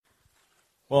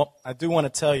Well, I do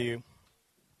want to tell you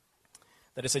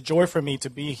that it's a joy for me to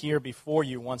be here before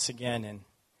you once again and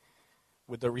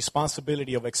with the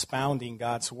responsibility of expounding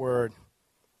God's Word.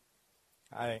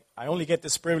 I only get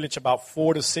this privilege about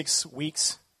 4 to 6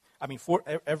 weeks.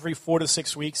 Every 4 to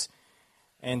 6 weeks.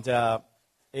 And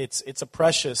it's a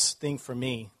precious thing for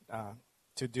me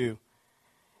to do.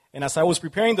 And as I was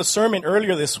preparing the sermon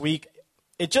earlier this week,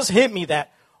 it just hit me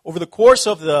that over the course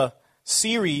of the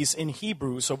series in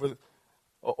Hebrews,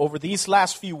 over these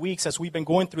last few weeks as we've been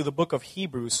going through the book of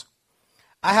Hebrews,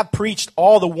 I have preached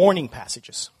all the warning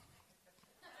passages.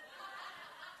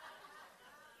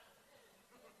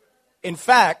 In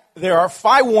fact, there are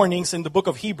 5 warnings in the book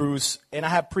of Hebrews, and I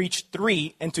have preached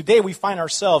 3, and today we find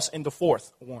ourselves in the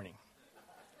 4th warning.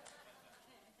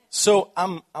 So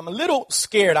I'm a little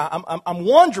scared. I'm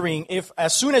wondering if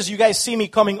as soon as you guys see me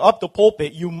coming up the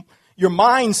pulpit, your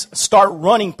minds start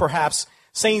running perhaps,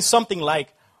 saying something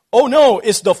like, "Oh no,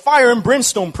 it's the fire and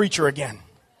brimstone preacher again."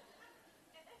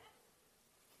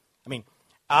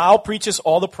 Al preaches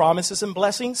all the promises and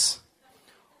blessings.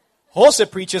 Jose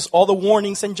preaches all the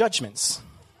warnings and judgments.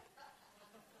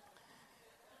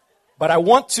 But I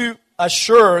want to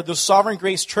assure the Sovereign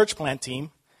Grace Church Plant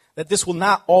team that this will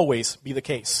not always be the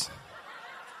case.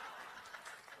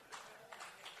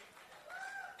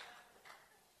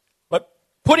 But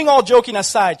putting all joking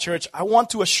aside, church, I want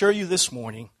to assure you this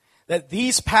morning that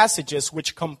these passages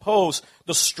which compose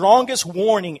the strongest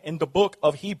warning in the book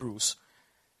of Hebrews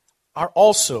are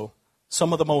also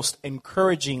some of the most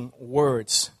encouraging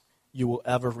words you will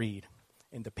ever read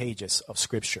in the pages of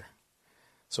Scripture.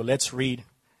 So let's read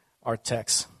our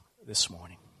text this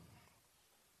morning.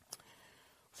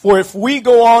 For if we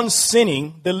go on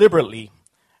sinning deliberately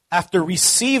after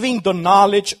receiving the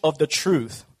knowledge of the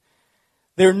truth,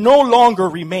 there no longer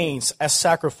remains a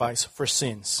sacrifice for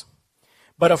sins,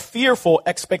 but a fearful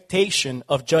expectation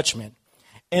of judgment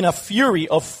and a fury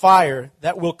of fire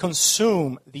that will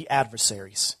consume the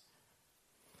adversaries.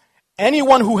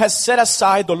 Anyone who has set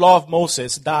aside the law of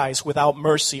Moses dies without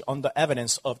mercy on the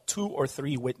evidence of 2 or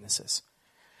 3 witnesses.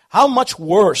 How much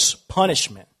worse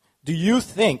punishment do you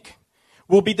think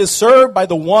will be deserved by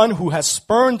the one who has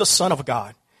spurned the Son of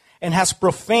God and has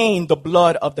profaned the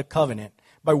blood of the covenant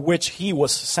by which he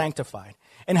was sanctified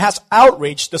and has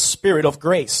outraged the Spirit of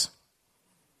grace?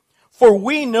 For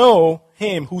we know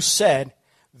him who said,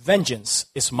 "Vengeance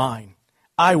is mine,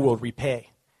 I will repay."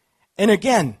 And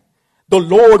again, the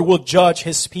Lord will judge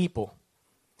his people.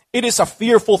 It is a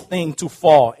fearful thing to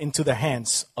fall into the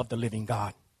hands of the living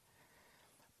God.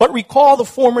 But recall the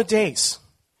former days,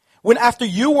 when after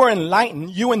you were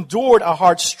enlightened, you endured a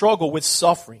hard struggle with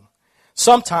suffering,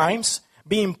 sometimes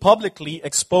being publicly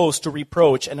exposed to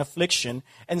reproach and affliction,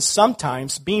 and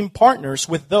sometimes being partners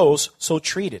with those so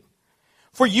treated.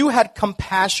 For you had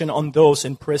compassion on those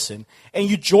in prison, and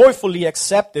you joyfully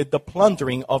accepted the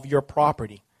plundering of your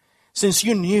property, since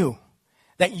you knew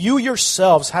that you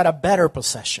yourselves had a better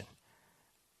possession,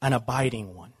 an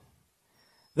abiding one.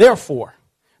 Therefore,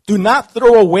 do not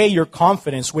throw away your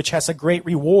confidence, which has a great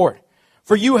reward,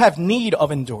 for you have need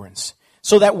of endurance,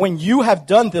 so that when you have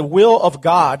done the will of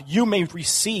God, you may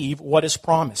receive what is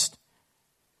promised.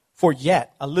 For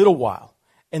yet a little while,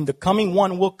 and the coming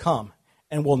one will come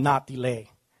and will not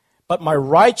delay. But my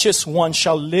righteous one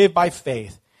shall live by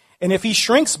faith, and if he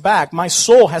shrinks back, my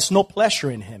soul has no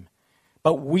pleasure in him.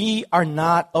 But we are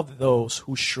not of those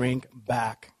who shrink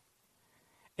back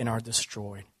and are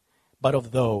destroyed, but of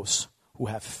those who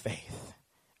have faith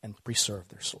and preserve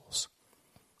their souls.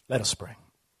 Let us pray.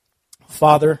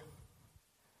 Father,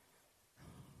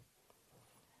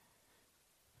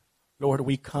 Lord,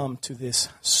 we come to this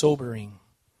sobering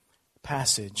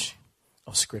passage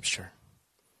of Scripture.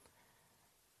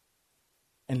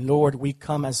 And Lord, we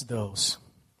come as those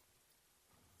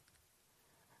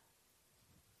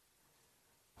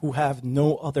who have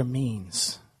no other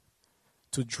means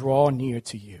to draw near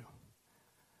to you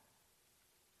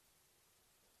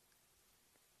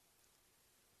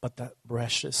but the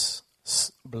precious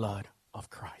blood of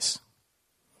Christ.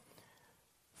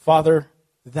 Father,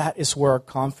 that is where our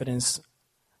confidence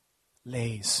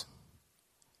lays,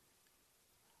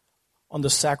 on the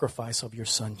sacrifice of your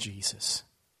Son, Jesus.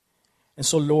 And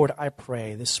so, Lord, I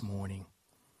pray this morning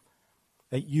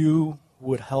that you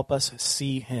would help us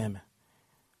see him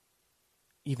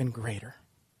even greater.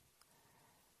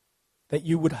 That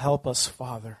you would help us,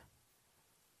 Father,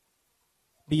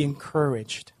 be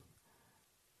encouraged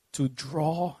to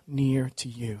draw near to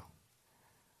you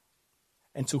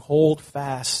and to hold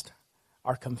fast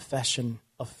our confession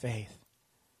of faith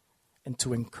and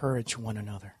to encourage one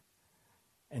another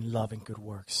in love and good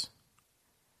works.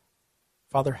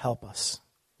 Father, help us.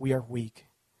 We are weak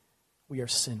we are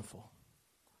sinful.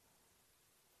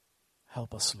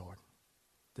 Help us, Lord,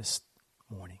 this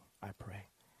morning, I pray.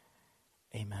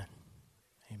 Amen.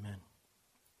 Amen.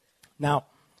 Now,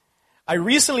 I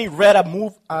recently read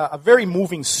a very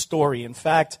moving story. In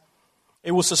fact,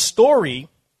 it was a story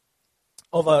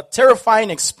of a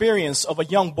terrifying experience of a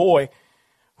young boy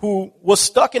who was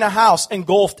stuck in a house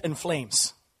engulfed in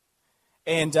flames.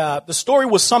 And the story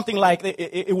was something like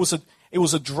it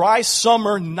was a dry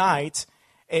summer night,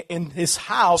 and his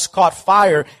house caught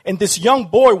fire, and this young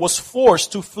boy was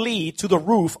forced to flee to the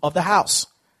roof of the house.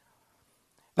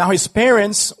 Now his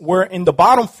parents were in the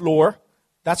bottom floor.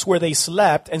 That's where they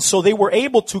slept, and so they were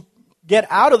able to get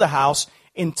out of the house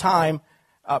in time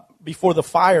before the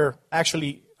fire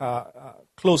actually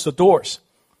closed the doors.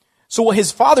 So what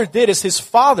his father did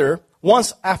is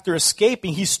once after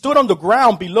escaping, he stood on the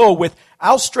ground below with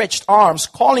outstretched arms,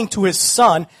 calling to his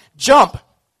son, "Jump,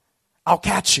 I'll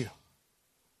catch you."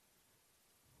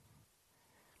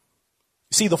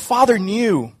 You see, the father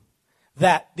knew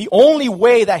that the only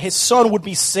way that his son would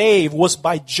be saved was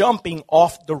by jumping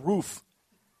off the roof.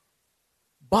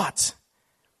 But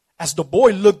as the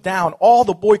boy looked down, all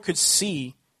the boy could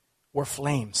see were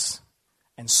flames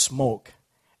and smoke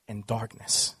and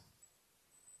darkness.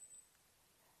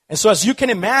 And so as you can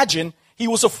imagine, he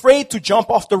was afraid to jump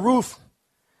off the roof.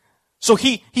 So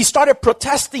he started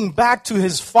protesting back to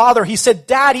his father. He said,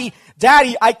 Daddy,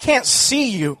 I can't see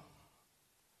you."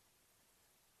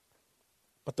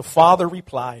 But the father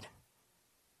replied,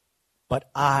 "But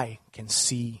I can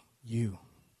see you.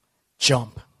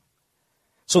 Jump."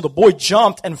 So the boy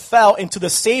jumped and fell into the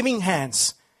saving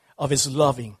hands of his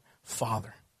loving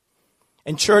father.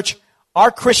 And church,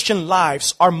 our Christian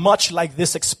lives are much like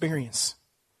this experience.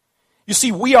 You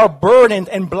see, we are burdened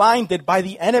and blinded by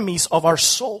the enemies of our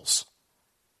souls.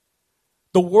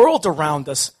 The world around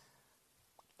us,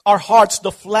 our hearts,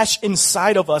 the flesh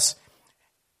inside of us,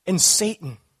 and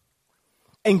Satan.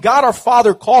 And God our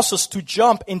Father calls us to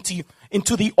jump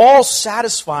into the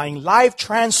all-satisfying,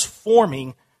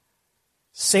 life-transforming,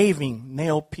 saving,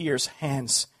 nail-pierced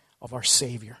hands of our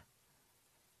Savior.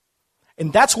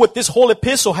 And that's what this whole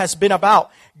epistle has been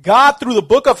about. God, through the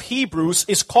book of Hebrews,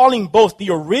 is calling both the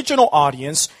original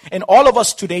audience and all of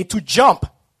us today to jump.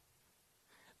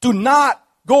 Do not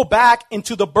go back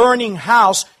into the burning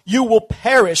house. You will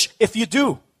perish if you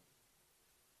do.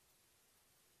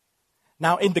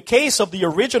 Now, in the case of the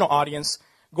original audience,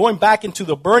 going back into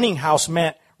the burning house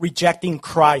meant rejecting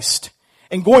Christ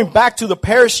and going back to the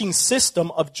perishing system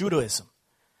of Judaism.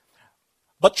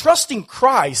 But trusting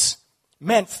Christ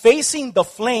meant facing the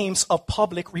flames of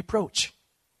public reproach.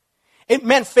 It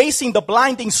meant facing the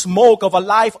blinding smoke of a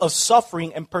life of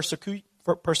suffering and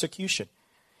persecution.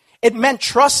 It meant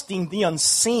trusting the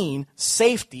unseen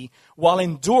safety while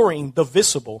enduring the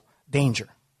visible danger.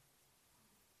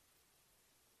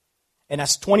 And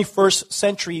as 21st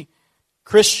century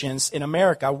Christians in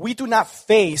America, we do not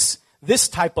face this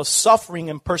type of suffering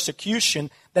and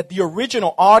persecution that the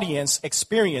original audience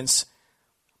experienced.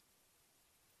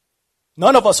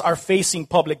 None of us are facing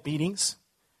public beatings.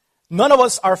 None of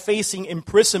us are facing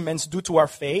imprisonments due to our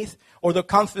faith or the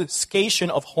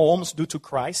confiscation of homes due to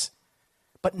Christ.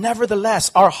 But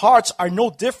nevertheless, our hearts are no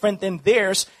different than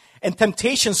theirs, and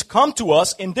temptations come to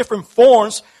us in different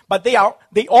forms, but they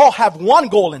all have one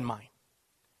goal in mind: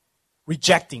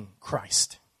 rejecting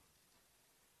Christ.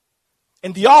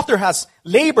 And the author has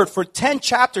labored for 10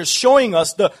 chapters showing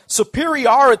us the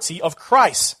superiority of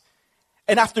Christ.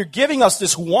 And after giving us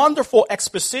this wonderful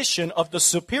exposition of the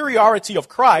superiority of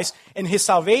Christ and His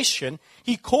salvation,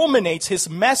 he culminates his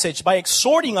message by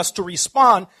exhorting us to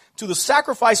respond to the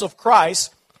sacrifice of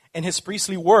Christ and His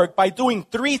priestly work by doing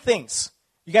 3 things.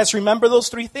 You guys remember those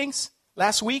 3 things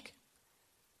last week?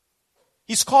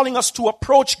 He's calling us to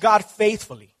approach God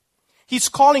faithfully. He's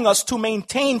calling us to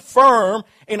maintain firm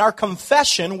in our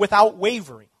confession without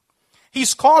wavering.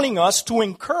 He's calling us to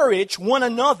encourage one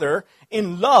another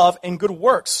in love and good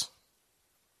works.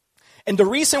 And the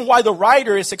reason why the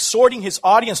writer is exhorting his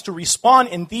audience to respond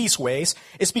in these ways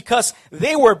is because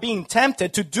they were being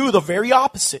tempted to do the very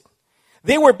opposite.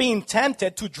 They were being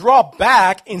tempted to draw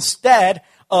back instead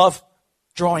of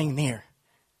drawing near.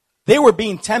 They were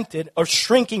being tempted of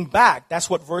shrinking back. That's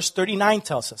what verse 39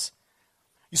 tells us.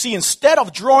 You see, instead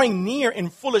of drawing near in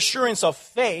full assurance of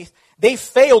faith, they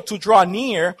failed to draw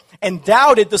near and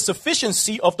doubted the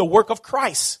sufficiency of the work of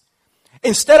Christ.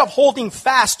 Instead of holding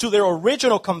fast to their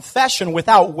original confession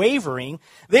without wavering,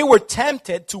 they were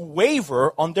tempted to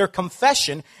waver on their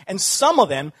confession, and some of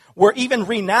them were even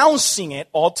renouncing it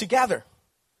altogether.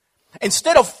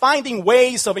 Instead of finding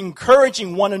ways of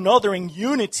encouraging one another in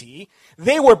unity,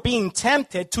 they were being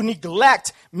tempted to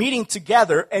neglect meeting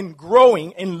together and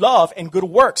growing in love and good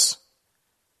works.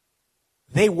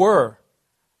 They were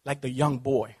like the young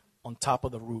boy on top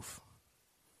of the roof,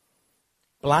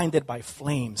 blinded by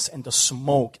flames and the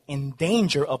smoke, in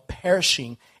danger of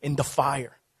perishing in the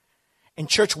fire. In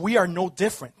church, we are no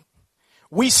different.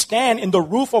 We stand in the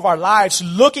roof of our lives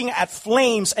looking at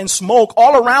flames and smoke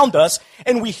all around us,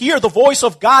 and we hear the voice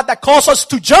of God that calls us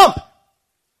to jump.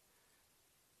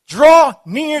 Draw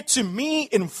near to me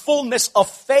in fullness of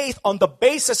faith on the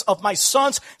basis of my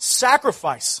son's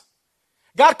sacrifice.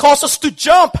 God calls us to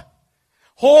jump.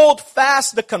 Hold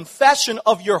fast the confession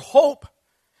of your hope.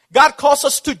 God calls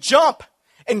us to jump.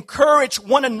 Encourage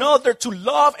one another to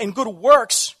love and good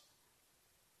works.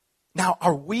 Now,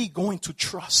 are we going to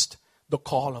trust the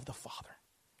call of the Father?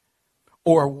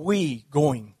 Or are we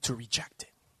going to reject it?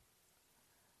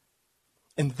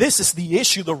 And this is the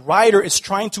issue the writer is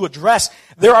trying to address.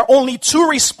 There are only two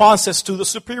responses to the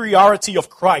superiority of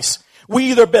Christ.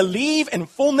 We either believe in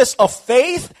fullness of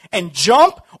faith and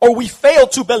jump, or we fail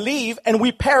to believe and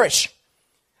we perish.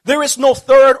 There is no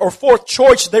third or fourth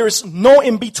choice. There is no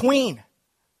in between.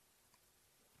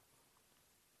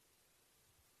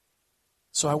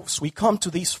 So as we come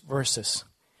to these verses,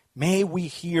 may we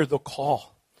hear the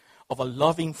call of a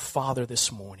loving Father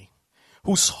this morning,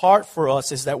 whose heart for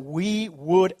us is that we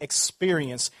would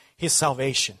experience His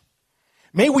salvation.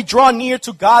 May we draw near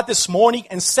to God this morning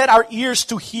and set our ears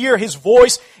to hear His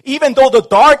voice, even though the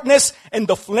darkness and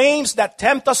the flames that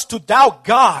tempt us to doubt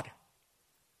God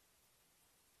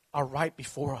are right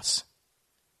before us.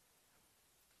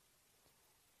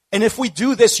 And if we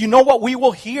do this, you know what we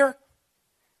will hear?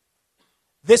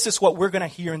 This is what we're going to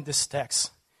hear in this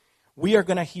text. We are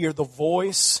going to hear the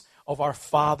voice of our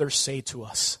Father say to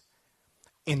us,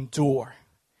 endure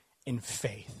in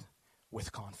faith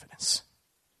with confidence.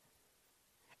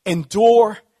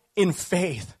 Endure in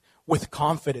faith with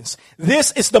confidence.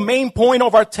 This is the main point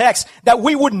of our text, that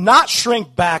we would not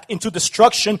shrink back into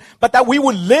destruction, but that we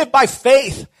would live by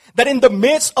faith. That in the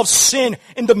midst of sin,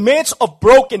 in the midst of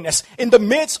brokenness, in the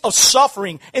midst of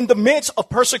suffering, in the midst of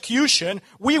persecution,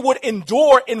 we would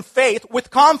endure in faith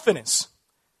with confidence.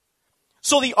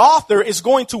 So the author is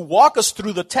going to walk us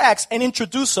through the text and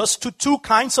introduce us to two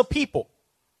kinds of people.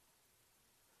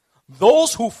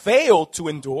 Those who fail to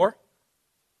endure,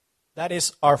 that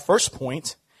is our first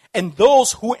point, and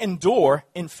those who endure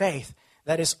in faith,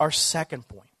 that is our second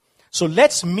point. So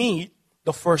let's meet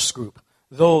the first group,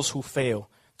 those who fail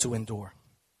to endure.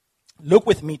 Look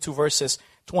with me to verses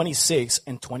 26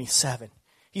 and 27.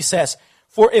 He says,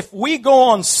 "For if we go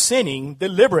on sinning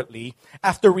deliberately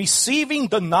after receiving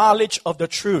the knowledge of the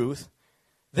truth,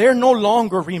 there no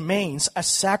longer remains a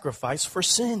sacrifice for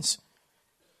sins,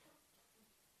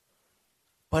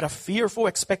 but a fearful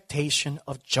expectation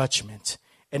of judgment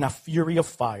and a fury of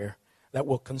fire that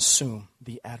will consume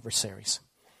the adversaries."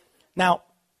 Now,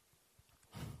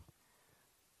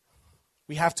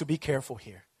 we have to be careful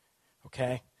here.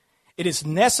 Okay? It is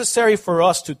necessary for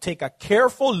us to take a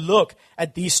careful look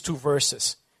at these two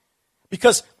verses.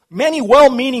 Because many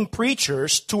well-meaning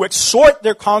preachers, to exhort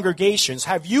their congregations,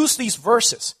 have used these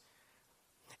verses.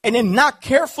 And in not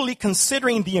carefully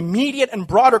considering the immediate and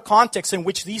broader context in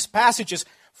which these passages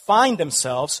find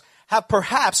themselves, have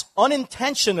perhaps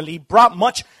unintentionally brought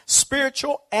much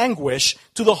spiritual anguish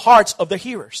to the hearts of the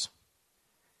hearers.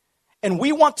 And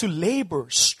we want to labor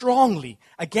strongly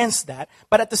against that.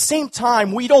 But at the same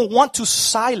time, we don't want to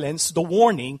silence the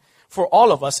warning for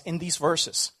all of us in these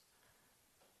verses.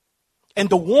 And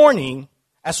the warning,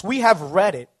 as we have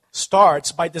read it,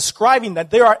 starts by describing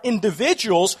that there are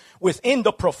individuals within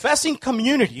the professing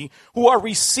community who are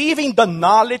receiving the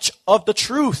knowledge of the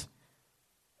truth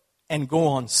and go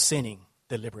on sinning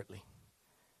deliberately.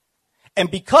 And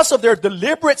because of their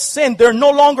deliberate sin, there no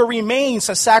longer remains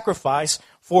a sacrifice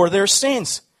for their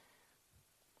sins.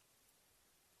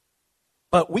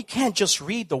 But we can't just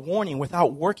read the warning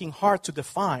without working hard to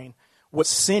define what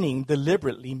sinning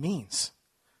deliberately means.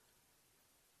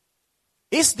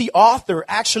 Is the author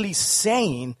actually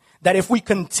saying that if we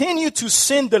continue to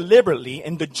sin deliberately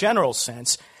in the general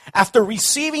sense, after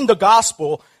receiving the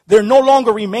gospel, there no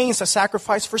longer remains a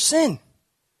sacrifice for sin?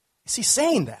 Is he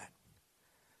saying that?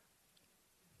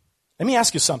 Let me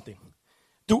ask you something.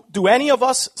 Do any of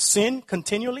us sin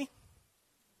continually?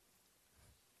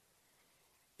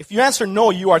 If you answer no,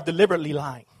 you are deliberately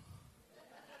lying.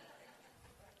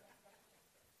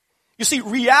 You see,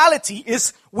 reality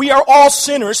is we are all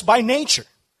sinners by nature.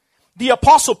 The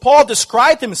Apostle Paul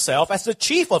described himself as the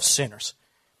chief of sinners.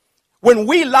 When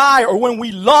we lie or when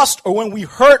we lust or when we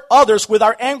hurt others with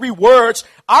our angry words,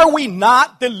 are we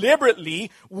not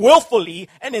deliberately, willfully,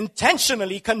 and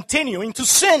intentionally continuing to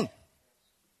sin?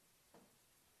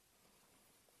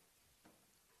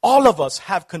 All of us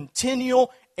have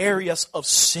continual areas of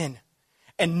sin.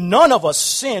 And none of us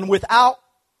sin without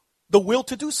the will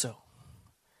to do so.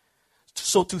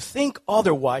 So to think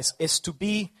otherwise is to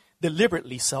be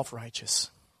deliberately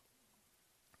self-righteous.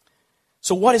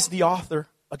 So what is the author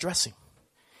addressing?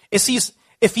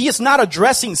 If he is not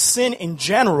addressing sin in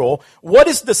general, what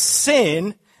is the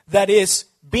sin that is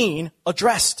being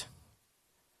addressed?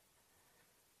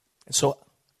 And so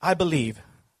I believe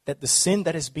that the sin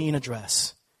that is being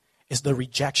addressed is the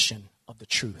rejection of the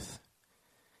truth.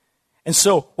 And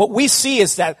so what we see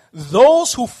is that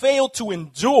those who fail to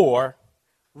endure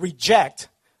reject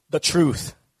the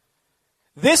truth.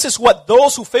 This is what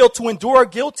those who fail to endure are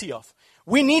guilty of.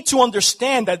 We need to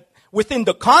understand that within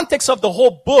the context of the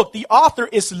whole book, the author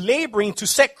is laboring to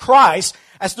set Christ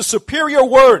as the superior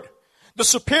word, the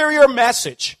superior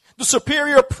message, the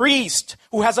superior priest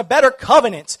who has a better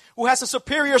covenant, who has a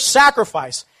superior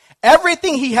sacrifice.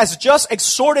 Everything he has just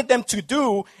exhorted them to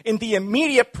do in the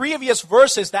immediate previous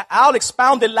verses that Al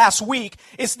expounded last week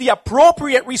is the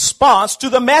appropriate response to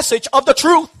the message of the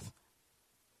truth.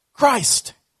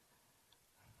 Christ.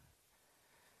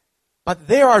 But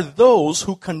there are those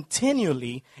who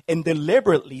continually and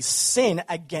deliberately sin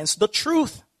against the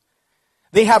truth.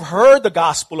 They have heard the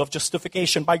gospel of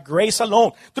justification by grace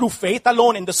alone, through faith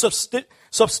alone, in the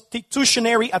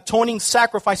substitutionary atoning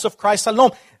sacrifice of Christ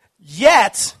alone.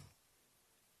 Yet,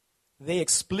 they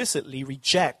explicitly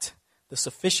reject the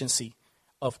sufficiency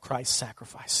of Christ's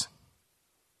sacrifice.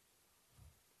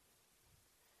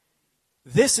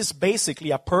 This is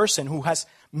basically a person who has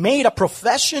made a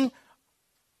profession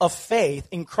of faith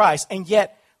in Christ, and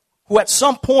yet who at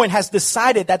some point has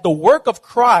decided that the work of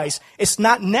Christ is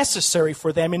not necessary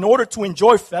for them in order to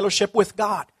enjoy fellowship with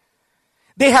God.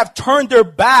 They have turned their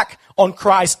back on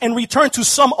Christ and returned to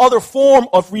some other form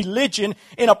of religion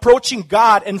in approaching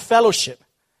God and fellowship.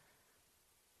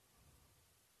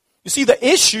 You see, the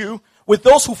issue with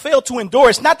those who fail to endure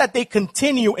is not that they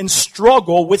continue and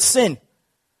struggle with sin,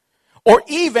 or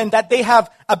even that they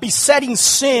have a besetting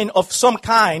sin of some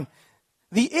kind.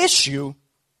 The issue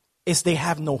is they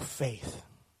have no faith.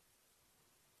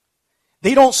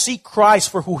 They don't see Christ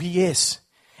for who he is.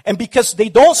 And because they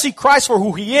don't see Christ for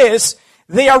who he is,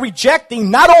 they are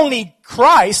rejecting not only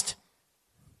Christ,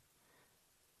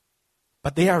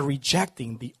 but they are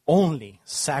rejecting the only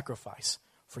sacrifice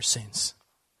for sins.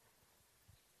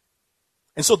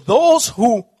 And so those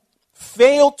who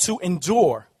fail to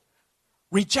endure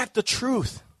reject the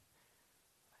truth.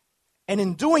 And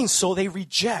in doing so, they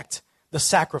reject the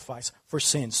sacrifice for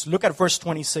sins. Look at verse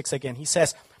 26 again. He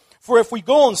says, "For if we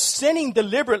go on sinning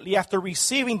deliberately after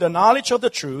receiving the knowledge of the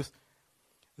truth,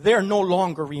 there no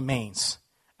longer remains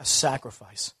a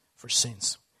sacrifice for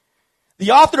sins."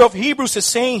 The author of Hebrews is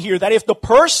saying here that if the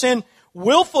person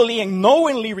willfully and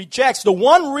knowingly rejects the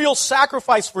one real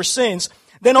sacrifice for sins,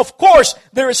 then of course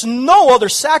there is no other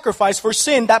sacrifice for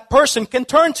sin that person can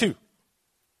turn to.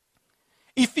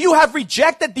 If you have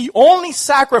rejected the only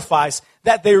sacrifice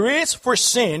that there is for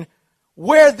sin,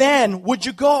 where then would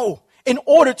you go in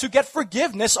order to get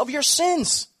forgiveness of your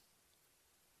sins?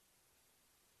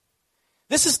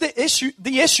 This is the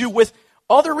issue with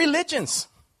other religions.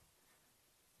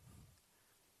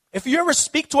 If you ever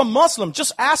speak to a Muslim,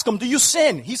 just ask him, do you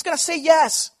sin? He's going to say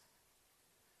yes.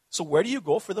 So where do you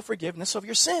go for the forgiveness of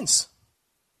your sins?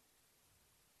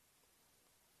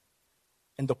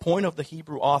 And the point of the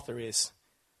Hebrew author is,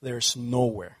 there's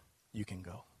nowhere you can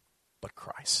go but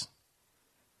Christ.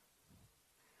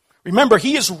 Remember,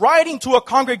 he is writing to a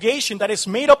congregation that is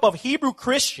made up of Hebrew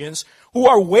Christians who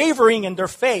are wavering in their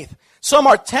faith. Some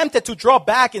are tempted to draw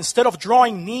back instead of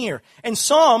drawing near. And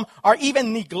some are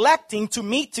even neglecting to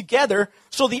meet together.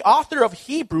 So the author of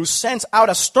Hebrews sends out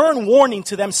a stern warning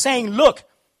to them saying, look,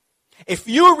 if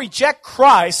you reject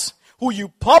Christ, who you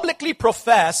publicly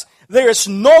profess, there is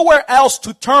nowhere else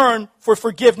to turn for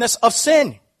forgiveness of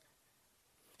sin.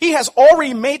 He has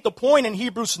already made the point in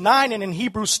Hebrews 9 and in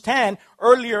Hebrews 10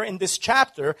 earlier in this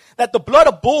chapter that the blood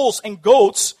of bulls and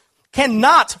goats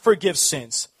cannot forgive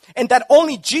sins, and that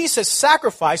only Jesus'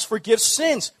 sacrifice forgives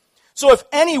sins. So if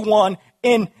anyone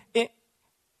in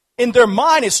their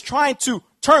mind is trying to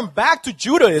turn back to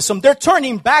Judaism, they're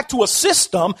turning back to a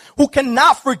system who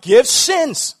cannot forgive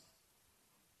sins.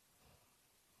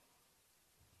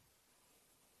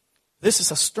 This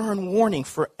is a stern warning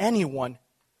for anyone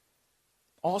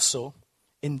also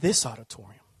in this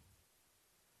auditorium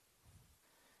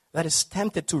that is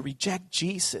tempted to reject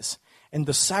Jesus and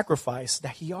the sacrifice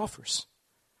that he offers.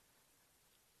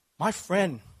 My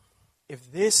friend,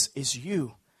 if this is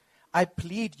you, I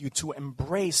plead you to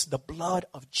embrace the blood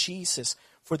of Jesus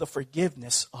for the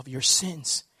forgiveness of your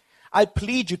sins. I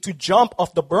plead you to jump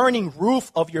off the burning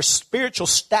roof of your spiritual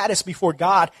status before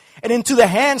God and into the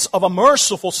hands of a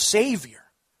merciful Savior.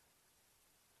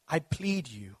 I plead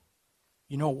you.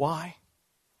 You know why?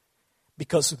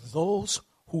 Because those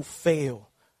who fail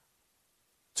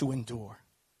to endure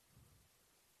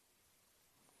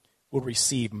will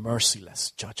receive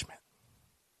merciless judgment.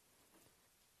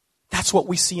 That's what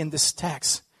we see in this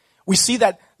text. We see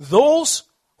that those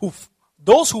who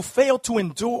fail to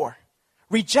endure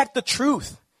reject the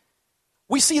truth.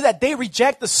 We see that they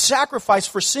reject the sacrifice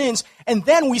for sins, and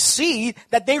then we see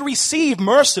that they receive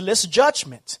merciless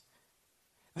judgment.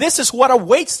 This is what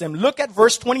awaits them. Look at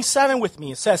verse 27 with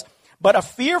me. It says, but a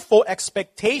fearful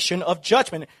expectation of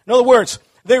judgment. In other words,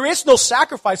 there is no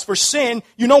sacrifice for sin.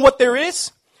 You know what there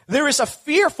is? There is a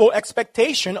fearful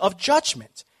expectation of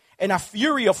judgment and a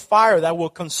fury of fire that will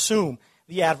consume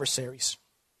the adversaries.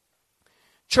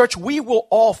 Church, we will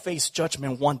all face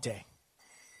judgment one day.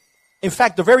 In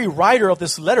fact, the very writer of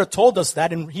this letter told us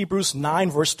that in Hebrews 9,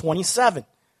 verse 27.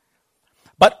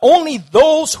 But only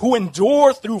those who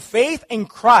endure through faith in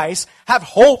Christ have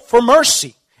hope for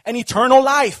mercy and eternal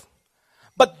life.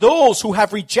 But those who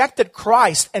have rejected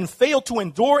Christ and failed to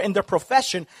endure in their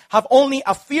profession have only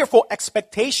a fearful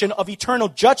expectation of eternal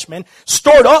judgment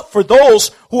stored up for those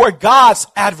who are God's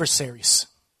adversaries.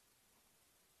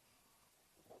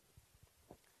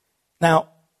 Now,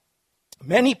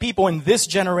 many people in this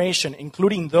generation,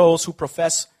 including those who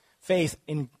profess faith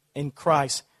in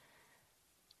Christ,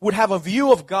 would have a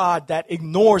view of God that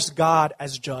ignores God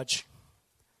as judge.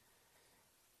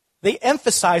 They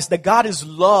emphasize that God is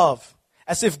love,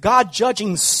 as if God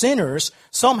judging sinners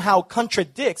somehow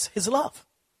contradicts his love.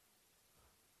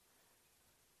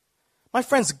 My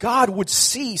friends, God would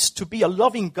cease to be a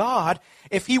loving God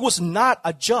if he was not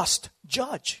a just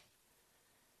judge.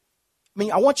 I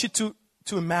mean, I want you to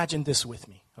imagine this with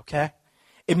me, okay?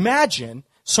 Imagine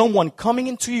someone coming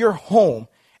into your home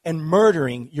and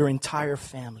murdering your entire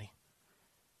family.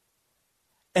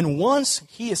 And once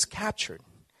he is captured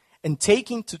and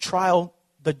taken to trial,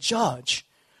 the judge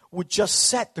would just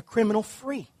set the criminal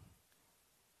free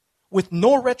with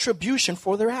no retribution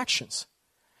for their actions.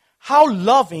 How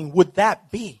loving would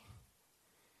that be?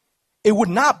 It would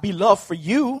not be love for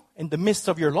you in the midst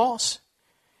of your loss.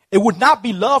 It would not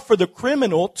be love for the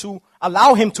criminal to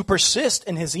allow him to persist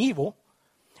in his evil.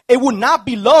 It would not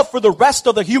be love for the rest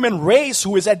of the human race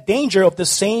who is at danger of the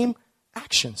same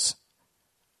actions.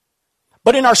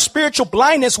 But in our spiritual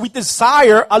blindness, we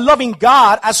desire a loving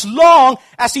God as long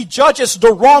as he judges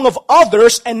the wrong of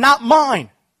others and not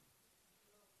mine.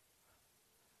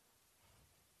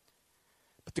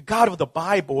 But the God of the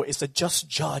Bible is a just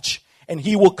judge, and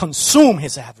he will consume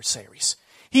his adversaries.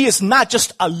 He is not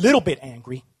just a little bit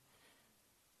angry.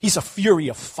 He's a fury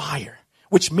of fire,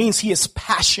 which means he is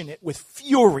passionate with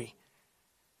fury.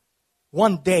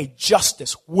 One day,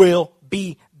 justice will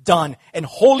be done, and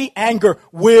holy anger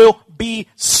will be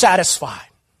satisfied.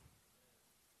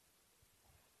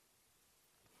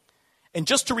 And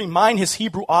just to remind his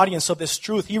Hebrew audience of this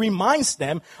truth, he reminds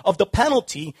them of the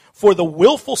penalty for the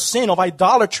willful sin of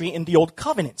idolatry in the Old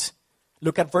Covenant.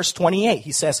 Look at verse 28.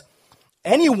 He says,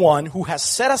 anyone who has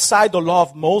set aside the law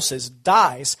of Moses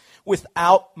dies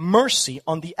without mercy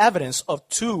on the evidence of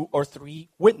 2 or 3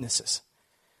 witnesses.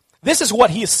 This is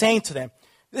what he is saying to them.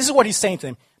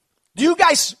 Do you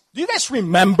guys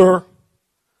remember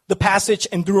the passage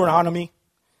in Deuteronomy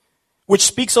which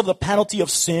speaks of the penalty of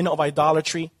sin of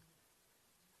idolatry?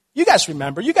 You guys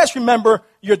remember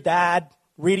your dad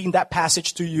reading that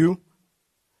passage to you?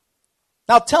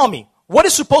 Now tell me, what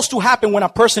is supposed to happen when a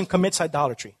person commits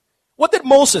idolatry? What did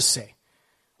Moses say?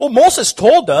 Well, Moses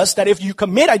told us that if you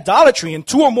commit idolatry and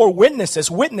 2 or more witnesses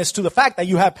witness to the fact that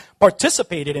you have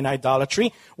participated in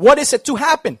idolatry, what is it to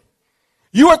happen?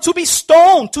 You are to be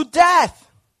stoned to death.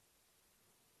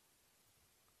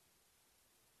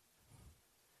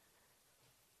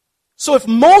 So if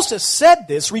Moses said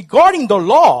this regarding the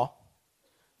law,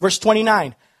 verse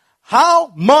 29, how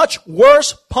much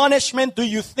worse punishment do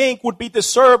you think would be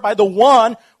deserved by the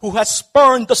one who has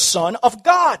spurned the Son of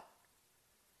God?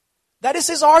 That is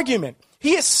his argument.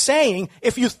 He is saying,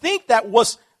 if you think that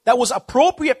was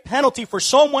appropriate penalty for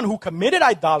someone who committed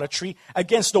idolatry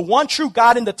against the one true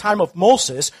God in the time of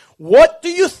Moses, what do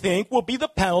you think will be the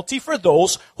penalty for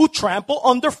those who trample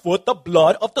underfoot the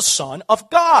blood of the Son of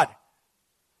God?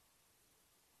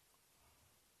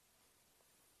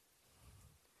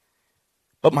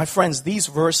 But my friends, these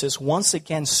verses once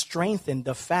again strengthen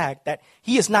the fact that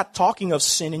he is not talking of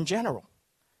sin in general,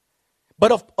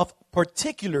 but of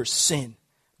particular sin,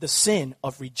 the sin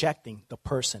of rejecting the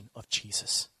person of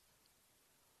Jesus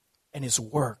and his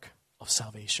work of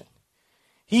salvation.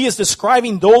 He is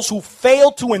describing those who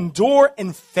fail to endure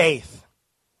in faith.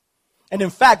 And in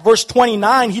fact, verse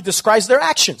 29, he describes their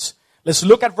actions. Let's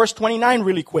look at verse 29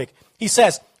 really quick. He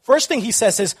says, first thing he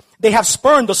says is, they have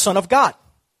spurned the Son of God.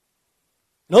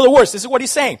 In other words, this is what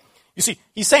he's saying. You see,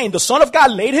 he's saying the Son of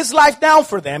God laid his life down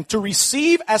for them to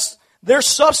receive as their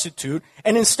substitute,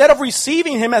 and instead of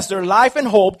receiving him as their life and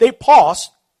hope, they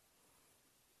paused,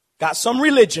 got some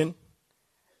religion,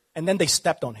 and then they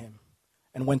stepped on him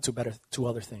and went to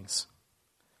other things.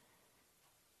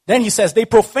 Then he says they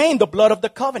profaned the blood of the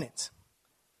covenant.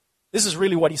 This is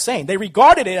really what he's saying. They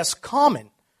regarded it as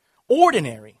common,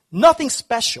 ordinary, nothing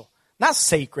special, not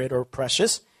sacred or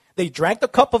precious. They drank the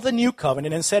cup of the new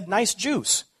covenant and said, nice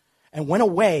juice, and went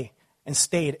away and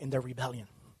stayed in their rebellion.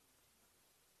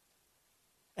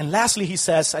 And lastly, he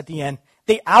says at the end,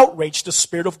 they outraged the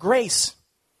Spirit of grace.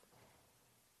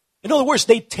 In other words,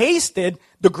 they tasted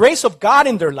the grace of God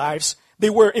in their lives. They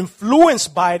were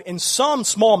influenced by it in some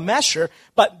small measure,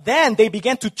 but then they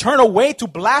began to turn away to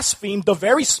blaspheme the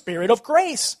very Spirit of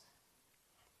grace.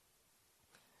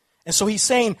 And so he's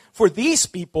saying, for these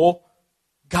people,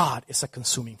 God is a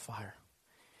consuming fire.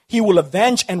 He will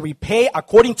avenge and repay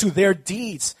according to their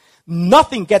deeds.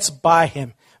 Nothing gets by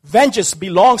him. Vengeance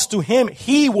belongs to him.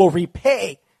 He will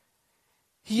repay.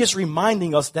 He is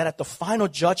reminding us that at the final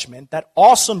judgment, that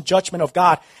awesome judgment of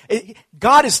God,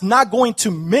 God is not going to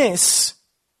miss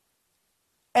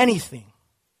anything.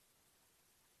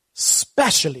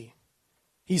 Especially,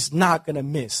 he's not going to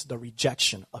miss the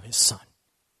rejection of his Son.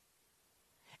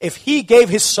 If he gave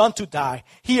his Son to die,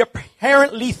 he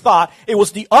apparently thought it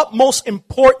was the utmost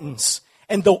importance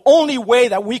and the only way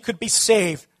that we could be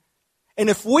saved. And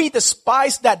if we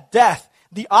despise that death,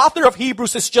 the author of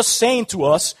Hebrews is just saying to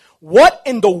us, what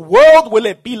in the world will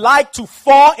it be like to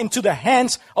fall into the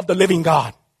hands of the living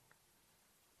God?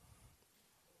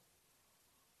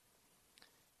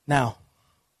 Now,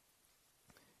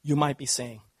 you might be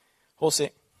saying,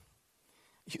 Jose,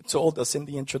 you told us in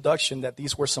the introduction that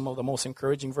these were some of the most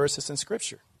encouraging verses in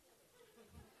Scripture.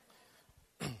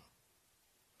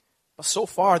 But so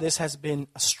far, this has been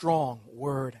a strong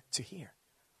word to hear.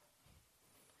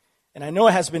 And I know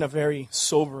it has been a very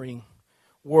sobering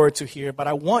word to hear, but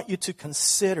I want you to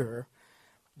consider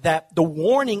that the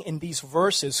warning in these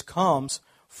verses comes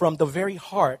from the very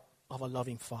heart of a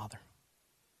loving Father.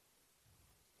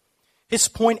 His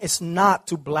point is not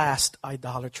to blast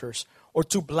idolaters or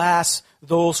to blast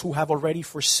those who have already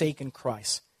forsaken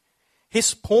Christ.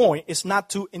 His point is not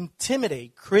to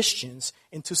intimidate Christians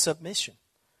into submission.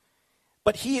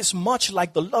 But he is much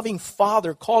like the loving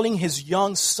father calling his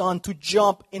young son to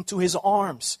jump into his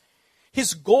arms.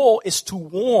 His goal is to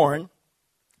warn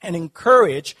and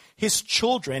encourage his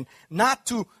children not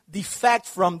to defect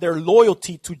from their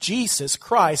loyalty to Jesus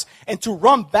Christ and to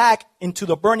run back into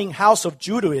the burning house of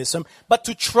Judaism, but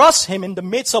to trust him in the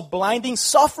midst of blinding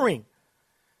suffering.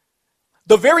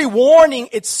 The very warning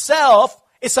itself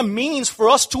is a means for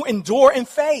us to endure in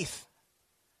faith.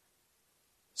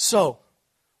 So,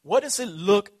 what does it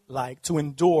look like to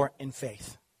endure in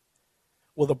faith?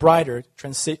 Well, the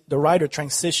writer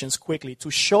transitions quickly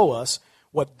to show us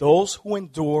what those who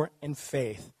endure in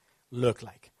faith look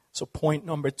like. So point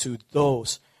number 2,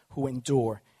 those who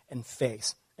endure in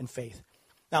faith.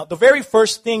 Now, the very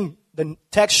first thing the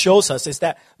text shows us is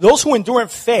that those who endure in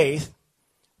faith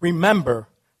remember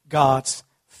God's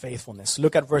faithfulness.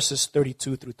 Look at verses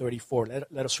 32 through 34.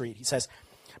 Let us read. He says,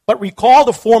 "But recall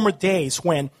the former days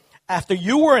when, after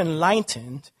you were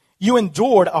enlightened, you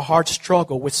endured a hard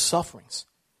struggle with sufferings,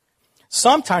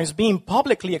 sometimes being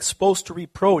publicly exposed to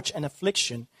reproach and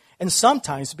affliction, and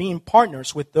sometimes being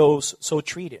partners with those so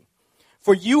treated.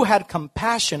 For you had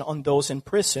compassion on those in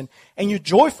prison, and you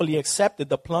joyfully accepted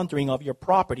the plundering of your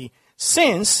property,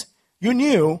 since you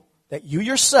knew that you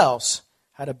yourselves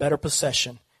had a better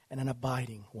possession and an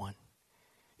abiding one."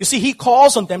 You see, he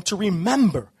calls on them to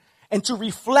remember and to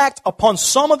reflect upon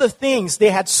some of the things they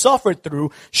had suffered through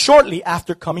shortly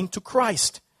after coming to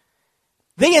Christ.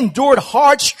 They endured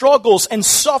hard struggles and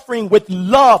suffering with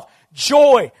love,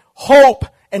 joy, hope,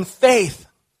 and faith.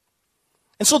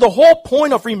 And so the whole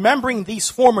point of remembering these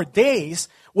former days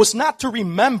was not to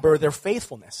remember their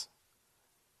faithfulness,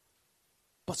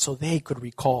 but so they could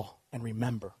recall and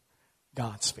remember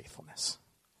God's faithfulness.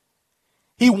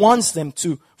 He wants them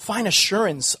to find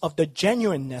assurance of the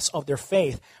genuineness of their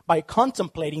faith by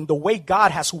contemplating the way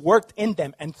God has worked in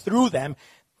them and through them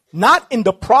not in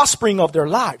the prospering of their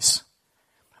lives,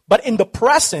 but in the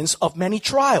presence of many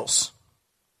trials.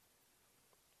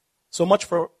 So much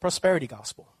for prosperity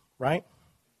gospel, right?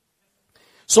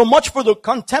 So much for the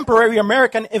contemporary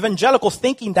American evangelical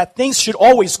thinking that things should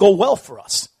always go well for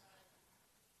us.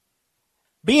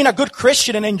 Being a good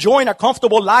Christian and enjoying a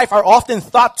comfortable life are often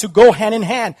thought to go hand in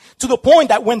hand, to the point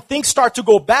that when things start to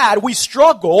go bad, we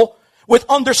struggle with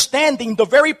understanding the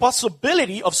very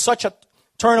possibility of such a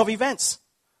turn of events.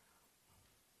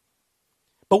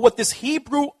 But what this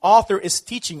Hebrew author is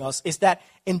teaching us is that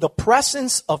in the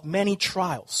presence of many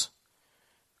trials,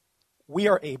 we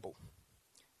are able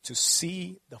to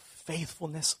see the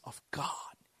faithfulness of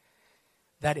God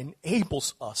that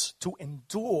enables us to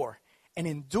endure, and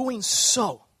in doing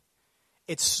so,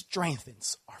 it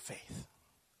strengthens our faith.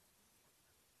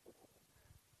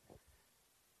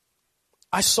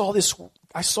 I saw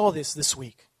this this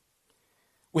week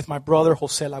with my brother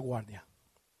Jose LaGuardia,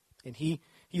 and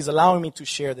he's allowing me to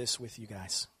share this with you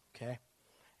guys. Okay,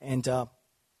 and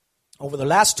over the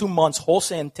last 2 months,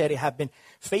 Jose and Tere have been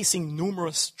facing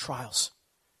numerous trials.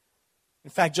 In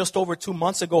fact, just over 2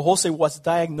 months ago, Jose was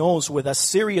diagnosed with a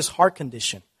serious heart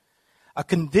condition. A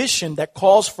condition that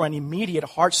calls for an immediate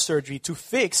heart surgery to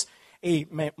fix a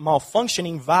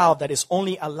malfunctioning valve that is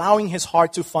only allowing his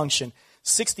heart to function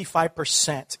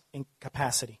 65% in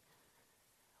capacity.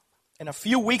 And a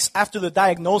few weeks after the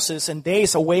diagnosis and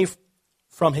days away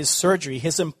from his surgery,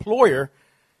 his employer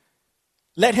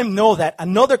let him know that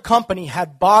another company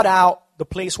had bought out the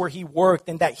place where he worked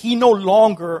and that he no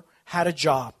longer had a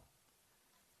job.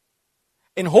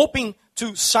 And hoping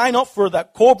to sign up for the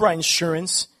Cobra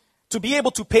insurance to be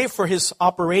able to pay for his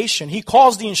operation, he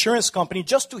calls the insurance company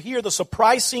just to hear the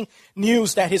surprising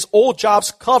news that his old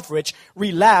job's coverage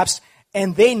relapsed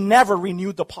and they never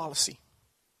renewed the policy.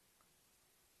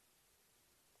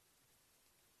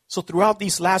 So throughout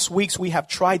these last weeks, we have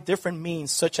tried different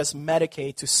means such as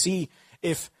Medicaid to see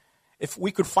if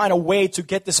we could find a way to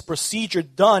get this procedure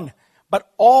done.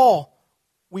 But all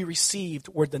we received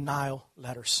were denial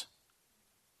letters.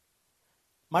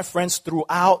 My friends,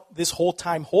 throughout this whole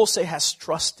time, Jose has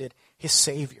trusted his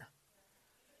Savior.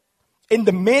 In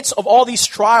the midst of all these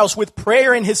trials, with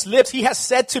prayer in his lips, he has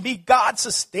said to me, God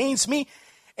sustains me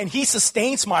and he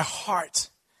sustains my heart.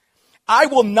 I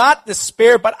will not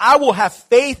despair, but I will have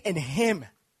faith in him.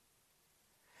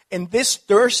 And this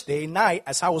Thursday night,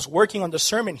 as I was working on the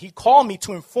sermon, he called me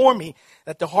to inform me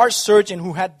that the heart surgeon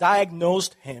who had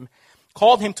diagnosed him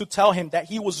called him to tell him that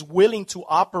he was willing to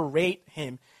operate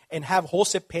him and have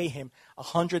Jose pay him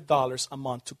 $100 a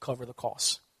month to cover the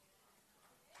costs.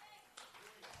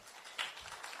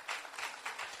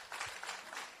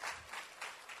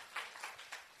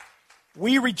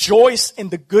 We rejoice in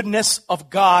the goodness of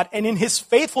God and in his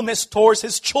faithfulness towards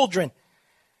his children.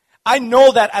 I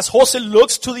know that as Jose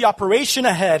looks to the operation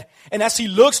ahead, and as he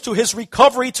looks to his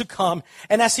recovery to come,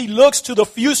 and as he looks to the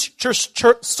future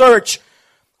search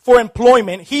for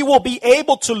employment, he will be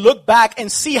able to look back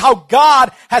and see how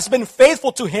God has been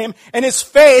faithful to him, and his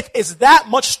faith is that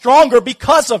much stronger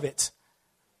because of it.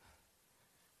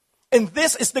 And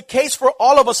this is the case for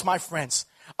all of us, my friends.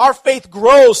 Our faith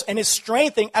grows and is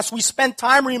strengthened as we spend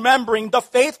time remembering the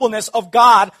faithfulness of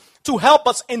God to help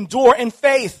us endure in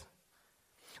faith.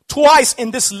 Twice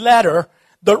in this letter,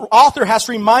 the author has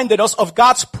reminded us of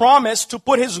God's promise to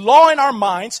put his law in our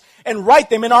minds and write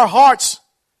them in our hearts.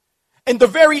 And the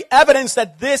very evidence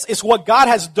that this is what God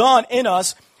has done in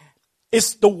us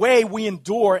is the way we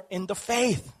endure in the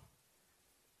faith.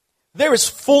 There is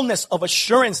fullness of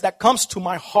assurance that comes to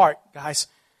my heart, guys,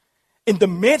 in the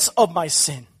midst of my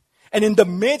sin, and in the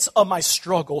midst of my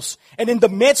struggles, and in the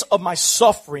midst of my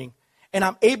suffering, and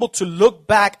I'm able to look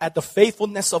back at the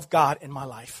faithfulness of God in my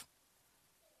life.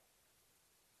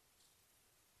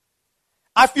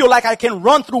 I feel like I can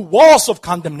run through walls of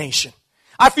condemnation.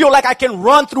 I feel like I can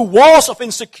run through walls of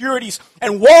insecurities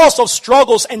and walls of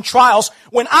struggles and trials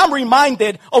when I'm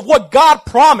reminded of what God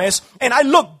promised, and I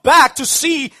look back to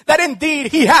see that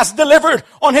indeed he has delivered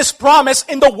on his promise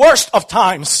in the worst of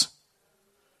times.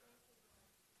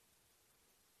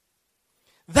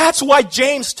 That's why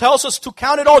James tells us to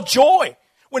count it all joy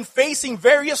when facing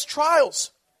various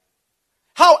trials.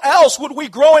 How else would we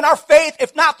grow in our faith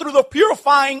if not through the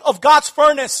purifying of God's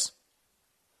furnace?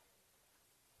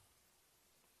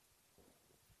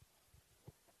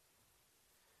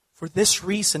 For this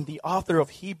reason, the author of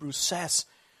Hebrews says,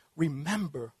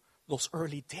 remember those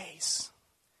early days.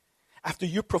 After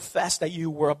you professed that you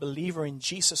were a believer in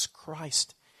Jesus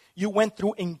Christ, you went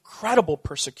through incredible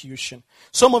persecution.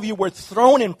 Some of you were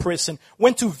thrown in prison,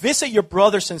 went to visit your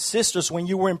brothers and sisters when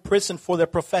you were in prison for their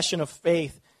profession of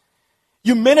faith.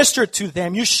 You ministered to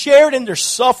them. You shared in their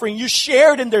suffering. You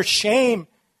shared in their shame.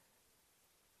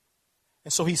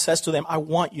 And so he says to them, I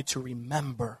want you to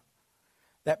remember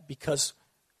that, because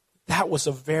that was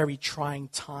a very trying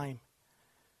time.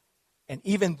 And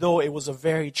even though it was a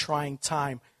very trying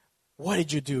time, what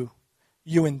did you do?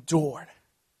 You endured.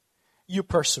 You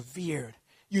persevered.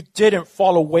 You didn't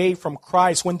fall away from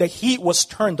Christ when the heat was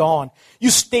turned on.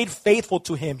 You stayed faithful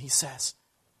to him, he says.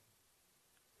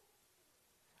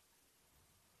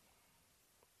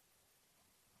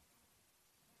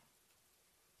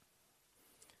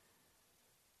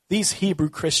 These Hebrew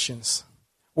Christians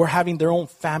were having their own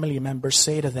family members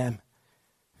say to them,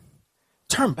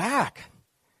 turn back.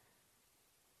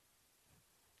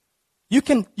 You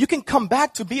can come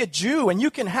back to be a Jew and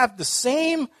you can have the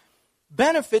same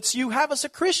benefits you have as a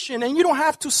Christian and you don't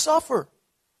have to suffer.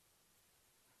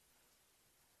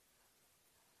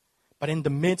 But in the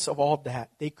midst of all that,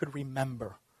 they could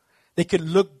remember. They could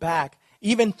look back,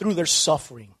 even through their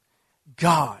suffering.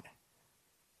 God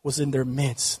was in their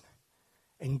midst.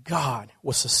 And God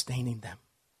was sustaining them.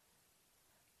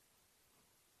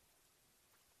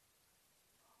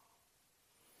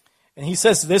 And he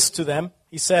says this to them.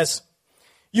 He says,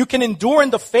 you can endure in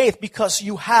the faith because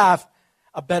you have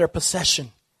a better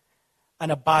possession, an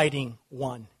abiding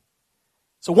one.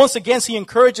 So once again, he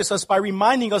encourages us by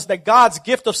reminding us that God's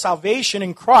gift of salvation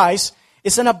in Christ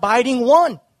is an abiding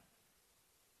one.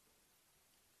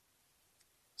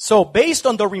 So based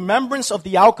on the remembrance of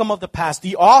the outcome of the past,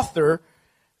 the author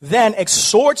then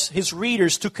exhorts his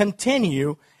readers to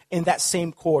continue in that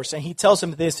same course. And he tells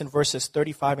them this in verses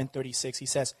 35 and 36. He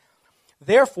says,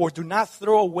 therefore, do not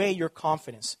throw away your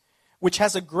confidence, which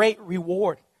has a great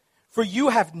reward. For you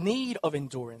have need of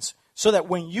endurance, so that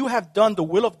when you have done the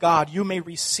will of God, you may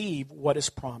receive what is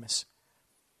promised.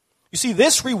 You see,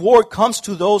 this reward comes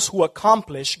to those who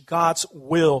accomplish God's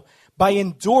will by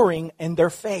enduring in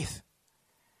their faith.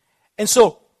 And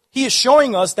so, he is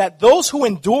showing us that those who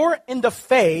endure in the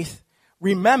faith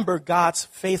remember God's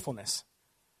faithfulness.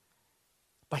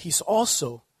 But he's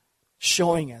also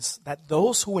showing us that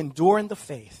those who endure in the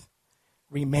faith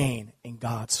remain in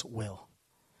God's will.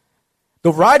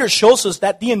 The writer shows us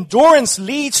that the endurance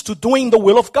leads to doing the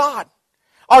will of God.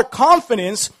 Our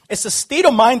confidence is a state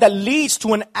of mind that leads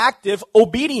to an active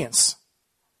obedience.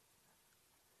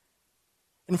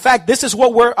 In fact, this is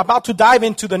what we're about to dive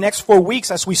into the next 4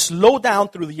 weeks as we slow down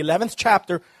through the 11th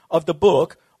chapter of the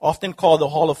book, often called the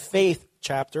Hall of Faith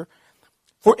chapter.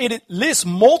 For it lists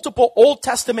multiple Old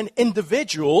Testament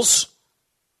individuals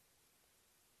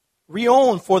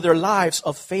renowned for their lives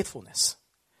of faithfulness.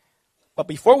 But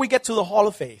before we get to the Hall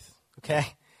of Faith,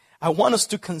 okay, I want us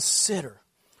to consider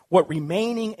what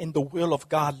remaining in the will of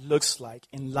God looks like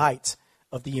in light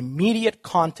of the immediate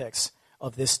context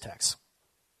of this text.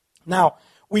 Now,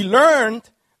 we learned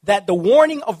that the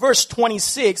warning of verse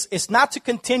 26 is not to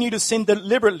continue to sin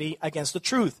deliberately against the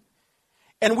truth.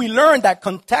 And we learned that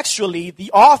contextually,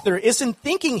 the author isn't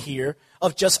thinking here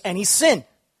of just any sin.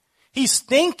 He's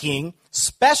thinking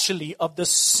especially of the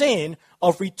sin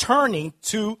of returning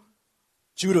to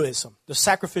Judaism, the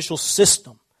sacrificial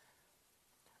system.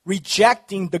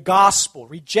 Rejecting the gospel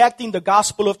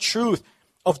of truth,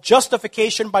 of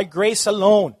justification by grace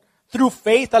alone, through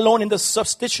faith alone in the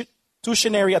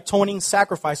substitutionary atoning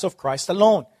sacrifice of Christ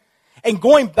alone. And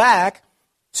going back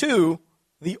to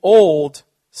the old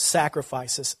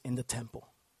sacrifices in the temple.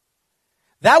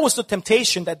 That was the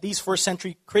temptation that these first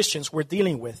century Christians were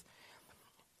dealing with.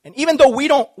 And even though we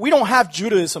don't have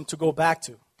Judaism to go back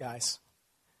to, guys,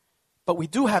 but we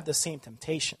do have the same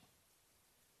temptation.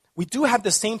 We do have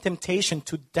the same temptation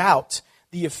to doubt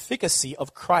the efficacy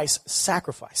of Christ's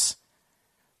sacrifice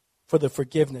for the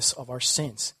forgiveness of our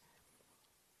sins.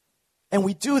 And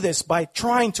we do this by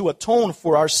trying to atone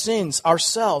for our sins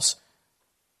ourselves.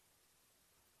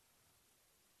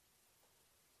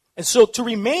 And so to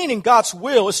remain in God's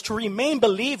will is to remain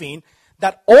believing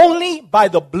that only by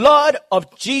the blood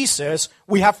of Jesus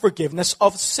we have forgiveness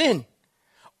of sin.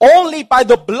 Only by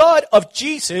the blood of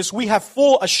Jesus we have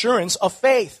full assurance of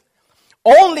faith.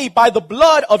 Only by the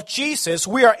blood of Jesus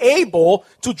we are able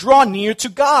to draw near to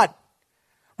God.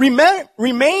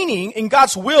 Remaining in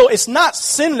God's will is not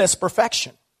sinless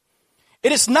perfection.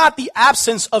 It is not the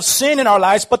absence of sin in our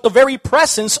lives, but the very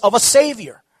presence of a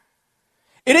Savior.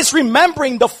 It is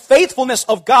remembering the faithfulness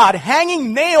of God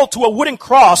hanging nailed to a wooden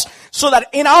cross so that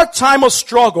in our time of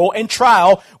struggle and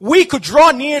trial, we could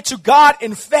draw near to God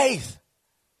in faith.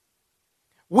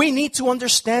 We need to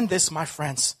understand this, my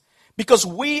friends, because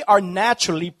we are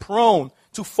naturally prone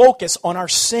to focus on our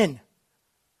sin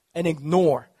and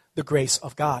ignore the grace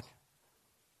of God.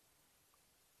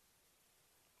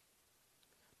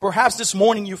 Perhaps this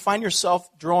morning you find yourself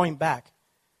drawing back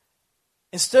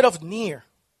instead of near.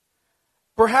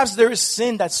 Perhaps there is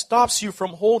sin that stops you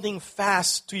from holding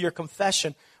fast to your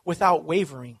confession without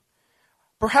wavering.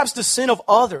 Perhaps the sin of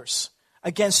others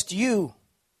against you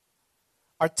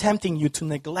are tempting you to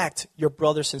neglect your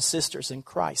brothers and sisters in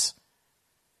Christ.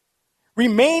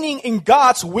 Remaining in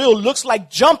God's will looks like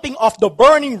jumping off the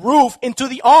burning roof into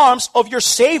the arms of your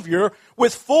Savior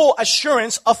with full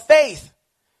assurance of faith.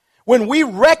 When we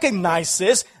recognize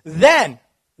this, then,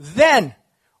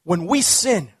 when we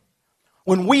sin,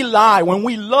 when we lie, when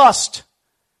we lust,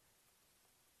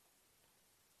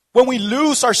 when we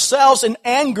lose ourselves in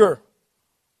anger,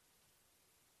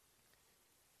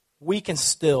 we can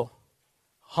still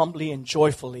humbly and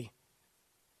joyfully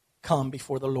come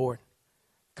before the Lord,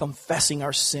 confessing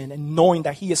our sin and knowing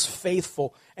that He is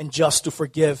faithful and just to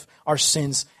forgive our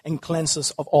sins and cleanse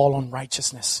us of all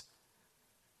unrighteousness.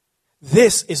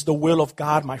 This is the will of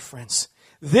God, my friends.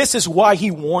 This is why He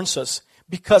warns us,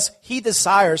 because He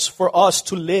desires for us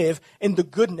to live in the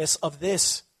goodness of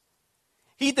this.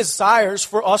 He desires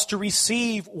for us to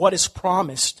receive what is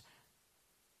promised,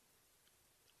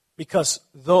 because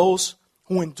those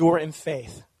who endure in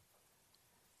faith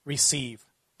receive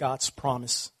God's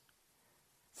promise.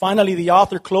 Finally, the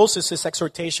author closes his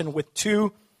exhortation with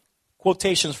two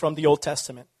quotations from the Old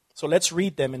Testament. So let's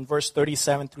read them in verse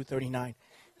 37 through 39.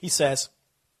 He says,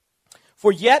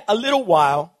 "For yet a little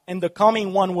while, and the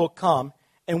coming one will come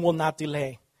and will not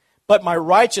delay. But my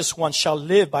righteous one shall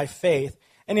live by faith,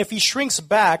 and if he shrinks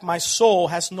back, my soul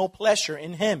has no pleasure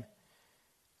in him.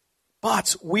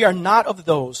 But we are not of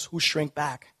those who shrink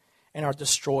back and are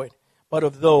destroyed, but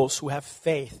of those who have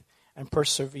faith and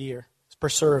preserve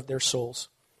their souls."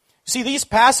 See, these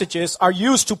passages are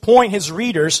used to point his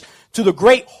readers to the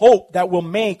great hope that will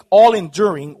make all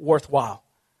enduring worthwhile.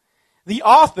 The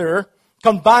author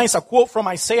combines a quote from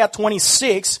Isaiah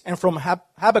 26 and from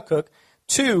Habakkuk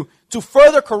 2 to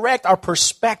further correct our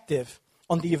perspective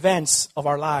on the events of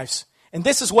our lives. And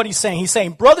this is what he's saying. He's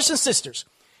saying, brothers and sisters,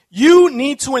 you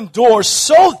need to endure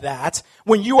so that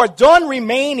when you are done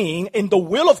remaining in the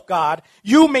will of God,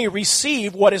 you may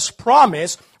receive what is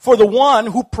promised, for the one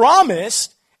who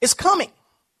promised is coming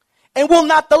and will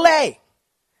not delay.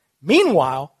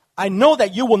 Meanwhile, I know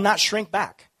that you will not shrink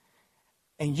back,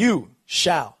 and you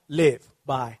shall live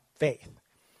by faith.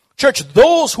 Church,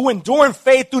 those who endure in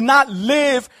faith do not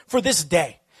live for this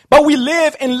day, but we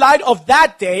live in light of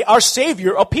that day our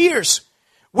Savior appears.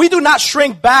 We do not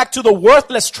shrink back to the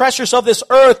worthless treasures of this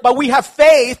earth, but we have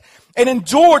faith and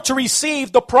endure to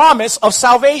receive the promise of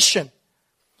salvation.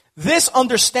 This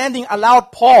understanding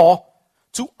allowed Paul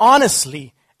to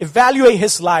honestly evaluate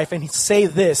his life and say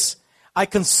this: I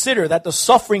consider that the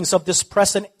sufferings of this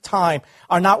present time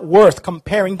are not worth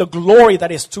comparing the glory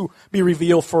that is to be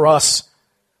revealed for us.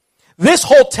 This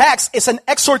whole text is an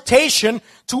exhortation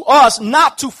to us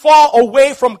not to fall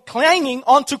away from clinging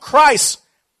onto Christ.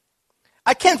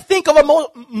 I can't think of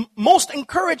a most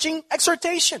encouraging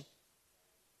exhortation.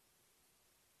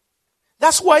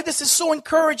 That's why this is so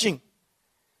encouraging.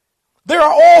 There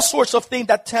are all sorts of things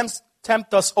that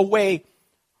tempt us away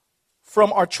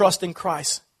from our trust in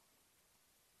Christ.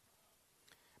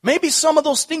 Maybe some of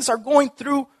those things are going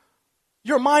through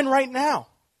your mind right now.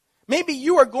 Maybe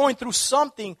you are going through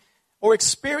something or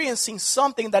experiencing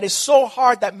something that is so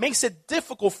hard that makes it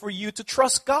difficult for you to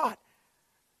trust God.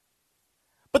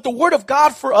 But the word of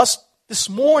God for us this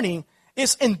morning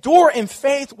is endure in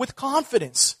faith with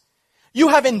confidence. You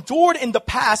have endured in the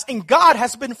past and God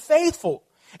has been faithful.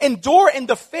 Endure in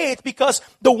the faith because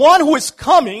the one who is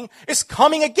coming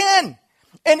again.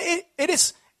 And it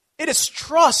is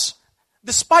trust,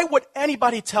 despite what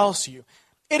anybody tells you.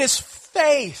 It is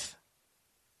faith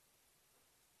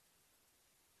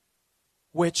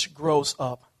which grows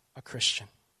up a Christian.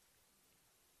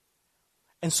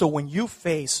 And so when you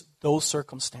face those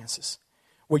circumstances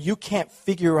where you can't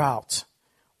figure out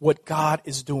what God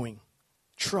is doing,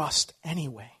 trust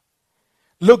anyway.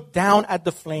 Look down at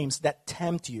the flames that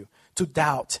tempt you to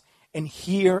doubt and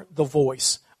hear the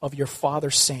voice of your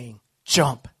Father saying,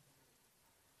 jump,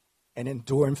 and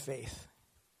endure in faith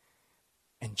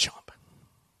and jump.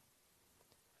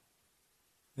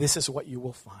 This is what you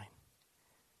will find.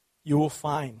 You will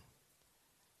find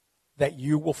that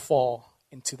you will fall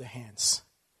into the hands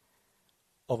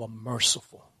of a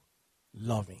merciful,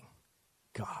 loving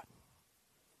God.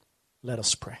 Let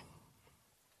us pray.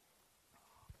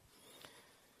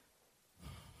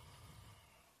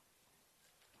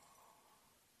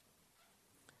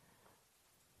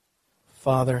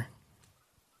 Father,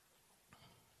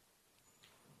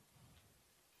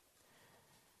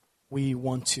 we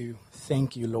want to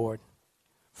thank you, Lord,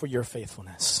 for your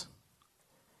faithfulness.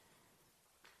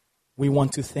 We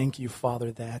want to thank you,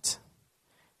 Father, that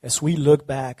as we look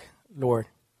back, Lord,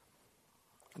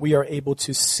 we are able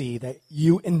to see that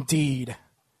you indeed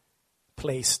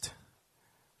placed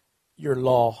your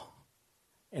law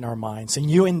in our minds, and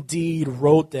you indeed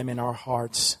wrote them in our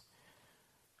hearts.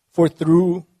 For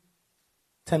through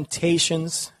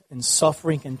temptations and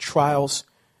suffering and trials,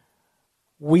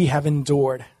 we have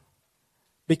endured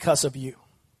because of you,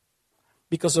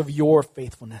 because of your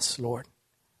faithfulness, Lord.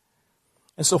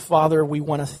 And so, Father, we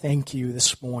want to thank you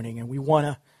this morning, and we want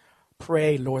to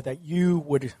pray, Lord, that you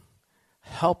would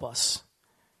help us.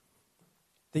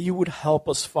 That you would help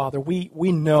us, Father. We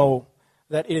know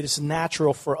that it is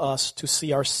natural for us to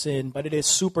see our sin, but it is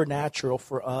supernatural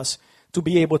for us to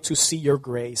be able to see your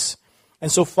grace.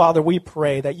 And so, Father, we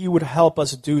pray that you would help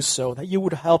us do so, that you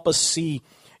would help us see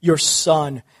your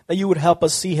Son, that you would help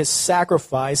us see his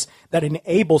sacrifice that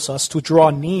enables us to draw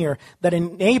near, that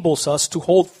enables us to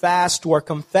hold fast to our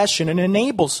confession, and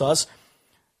enables us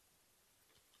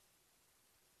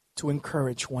to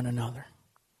encourage one another.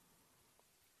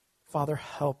 Father,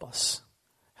 help us.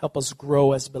 Help us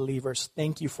grow as believers.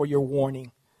 Thank you for your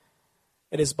warning.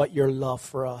 It is but your love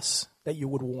for us that you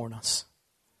would warn us.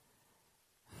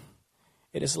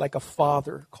 It is like a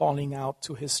father calling out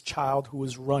to his child who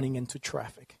is running into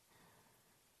traffic.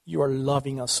 You are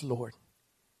loving us, Lord,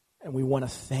 and we want to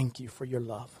thank you for your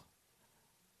love.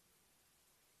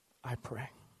 I pray.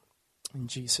 In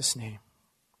Jesus' name,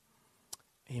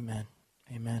 amen.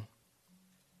 Amen.